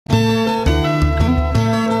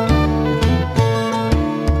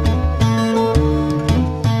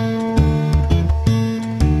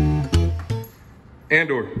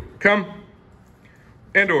Andor, come.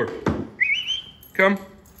 Andor, come.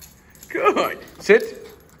 Good. Sit.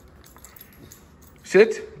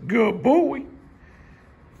 Sit. Good boy.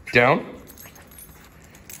 Down.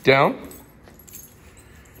 Down.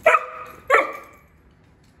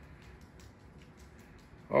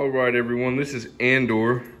 All right, everyone, this is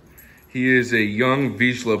Andor. He is a young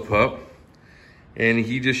Viszla pup, and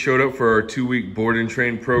he just showed up for our 2-week board and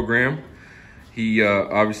train program. He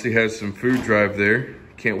obviously has some food drive there.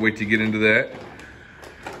 Can't wait to get into that.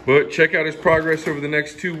 But check out his progress over the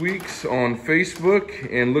next 2 weeks on Facebook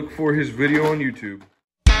and look for his video on YouTube.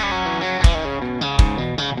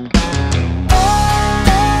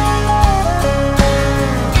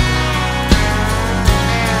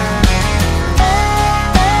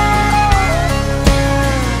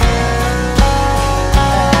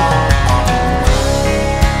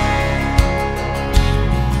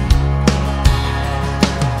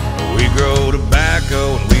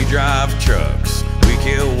 Drive trucks, we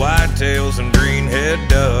kill whitetails and greenhead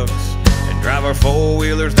ducks, and drive our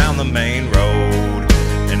four-wheelers down the main road,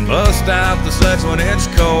 and bust out the sleds when it's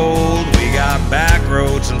cold. We got back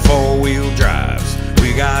roads and four-wheel drives.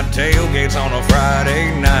 We got tailgates on a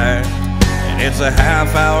Friday night, and it's a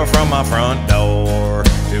half hour from my front door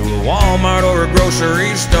to a Walmart or a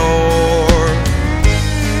grocery store.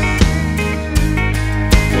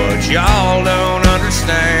 What y'all don't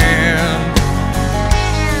understand,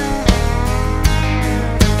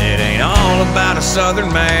 it ain't all about a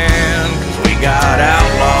southern man, 'cause we got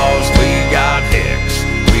outlaws, we got hicks,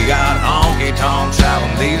 we got honky-tonks out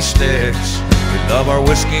on these sticks. We love our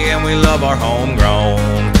whiskey and we love our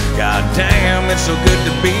homegrown. God damn, it's so good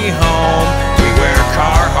to be home. We wear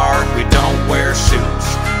Carhartt, we don't wear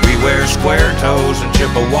suits. We wear square toes and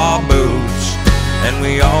Chippewa boots. And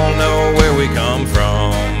we all know where we come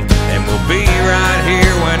from, and we'll be right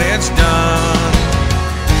here when it's done.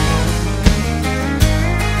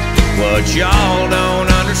 What y'all don't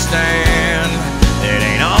understand, it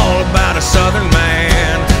ain't all about a southern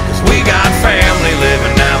man, 'cause we got family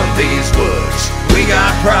living out in these woods. We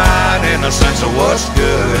got pride in a sense of what's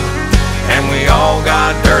good, and we all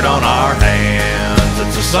got dirt on our hands.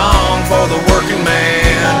 It's a song for the working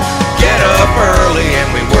man. Get up early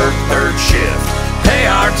and we work third shift, pay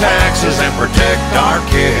our taxes and protect our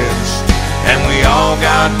kids, and we all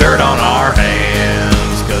got dirt on our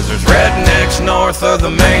hands, 'cause there's rednecks north of the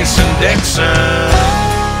Mason-Dixon.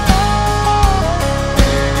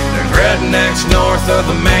 There's rednecks north of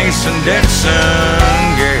the Mason-Dixon,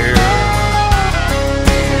 yeah.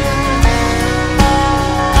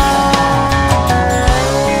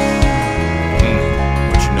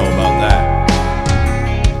 What you know about that?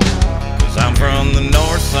 'Cause I'm from the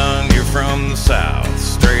north, son, you're from the south.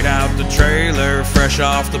 Straight out the trailer, fresh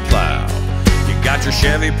off the plow. Got your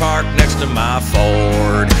Chevy parked next to my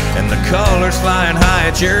Ford, and the colors flying high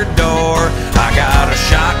at your door. I got a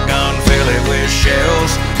shotgun, fill it with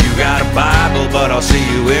shells. You got a Bible, but I'll see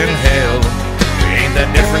you in hell. We ain't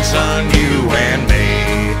that different, son, you and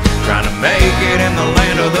me, trying to make it in the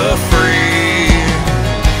land of the free.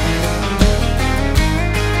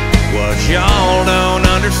 What y'all don't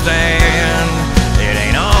understand, it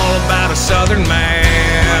ain't all about a southern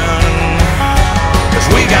man, 'cause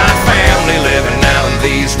we got family living out in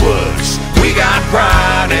these woods. We got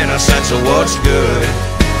pride in a sense of what's good,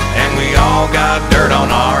 and we all got dirt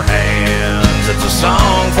on our hands. It's a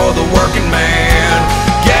song for the working man.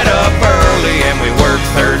 Get up early and we work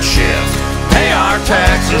third shift, pay our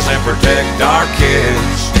taxes and protect our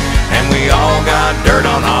kids, and we all got dirt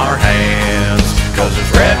on our hands, 'cause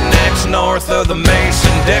there's rednecks north of the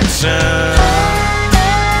Mason-Dixon.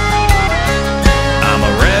 I'm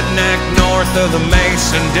a redneck north of the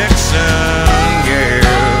Mason-Dixon, yeah.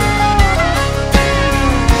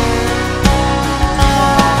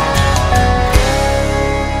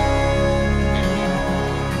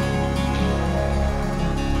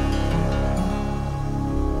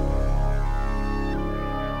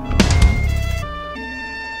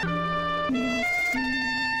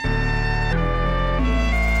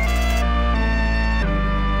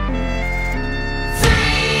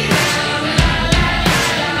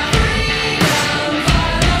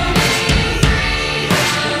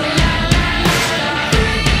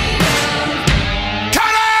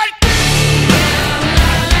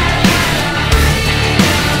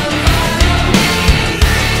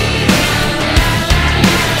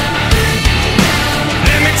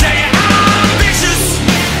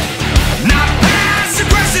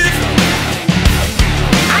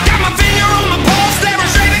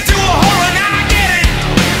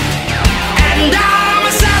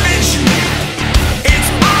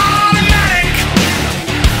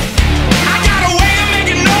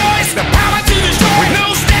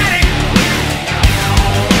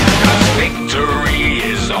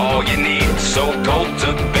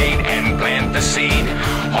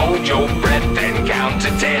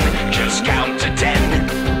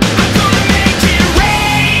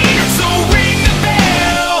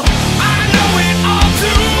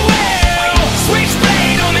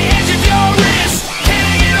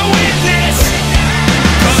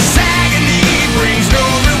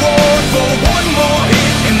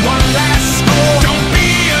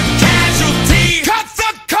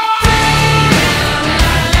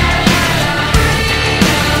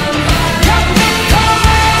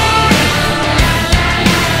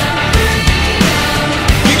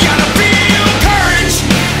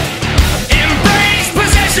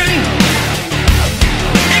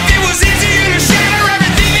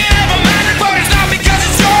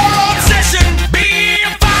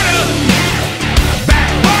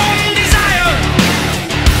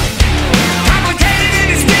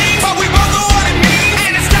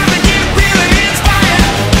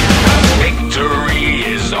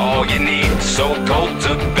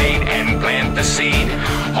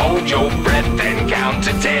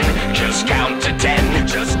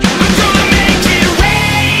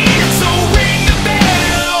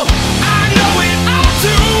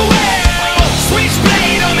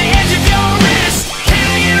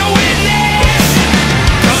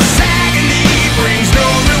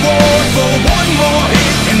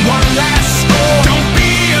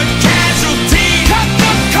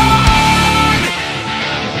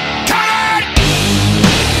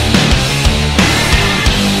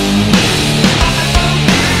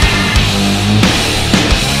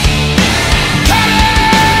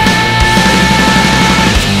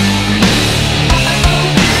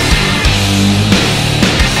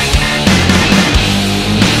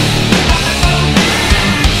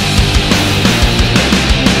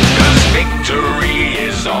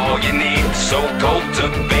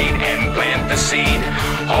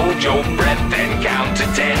 Hold your breath and count to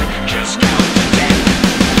 10. Just count to 10.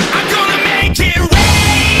 I'm gonna make it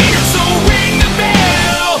rain, so ring the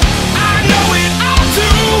bell. I know it all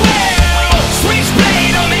too well.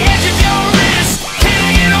 Switchblade on the edge of your wrist. Can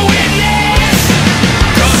I get a witness?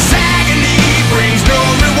 'Cause agony brings no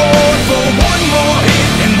reward for one more hit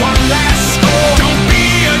and one last score. Don't be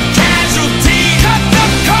a casualty. Cut the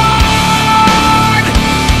cord.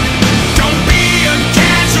 Don't be a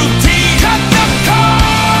casualty. Cut the cord.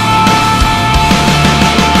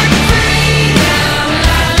 Freedom,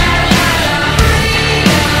 la la la la.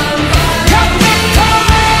 Freedom. Cut the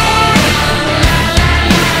cord. La la la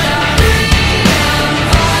la. Freedom.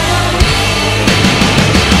 Follow me.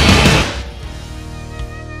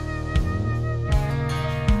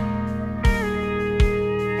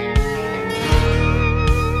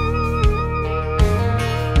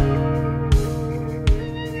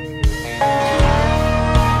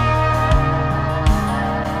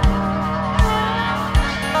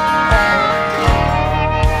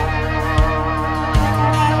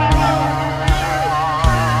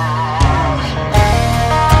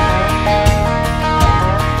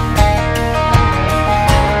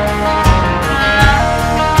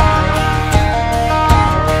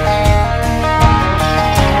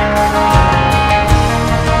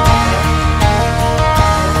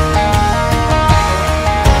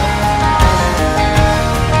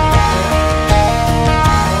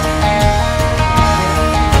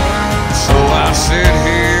 So I sit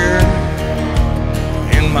here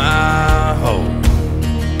in my hole.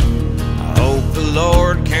 I hope the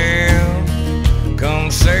Lord can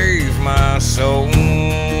come save my soul.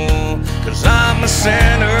 'Cause I'm a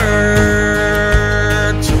sinner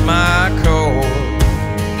to my core.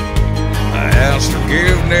 I ask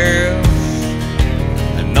forgiveness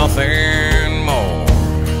and nothing more.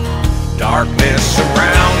 Darkness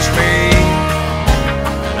surrounds me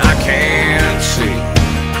and I can't see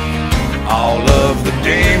all of the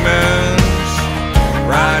demons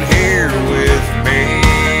right here with me.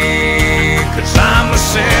 'Cause I'm a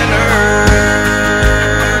sinner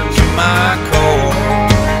to my core.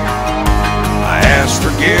 I ask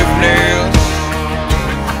forgiveness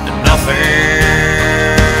and nothing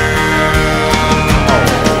more.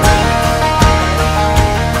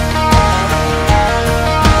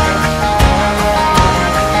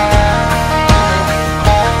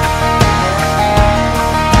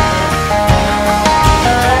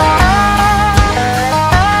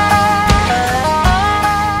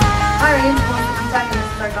 Hi, my name is Viszla, and this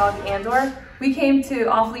is our dog Andor. We came to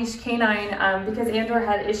Off-Leash K9 because Andor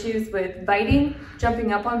had issues with biting,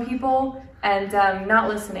 jumping up on people, and not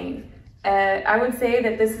listening. I would say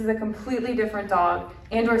that this is a completely different dog.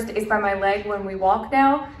 Andor stays by my leg when we walk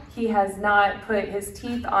now. He has not put his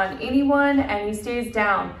teeth on anyone, and he stays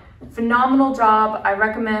down. Phenomenal job. I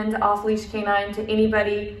recommend Off-Leash K9 to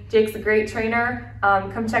anybody. Jake's a great trainer.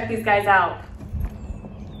 Come check these guys out.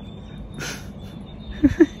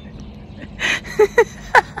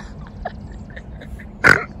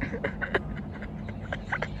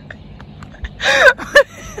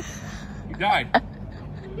 He died.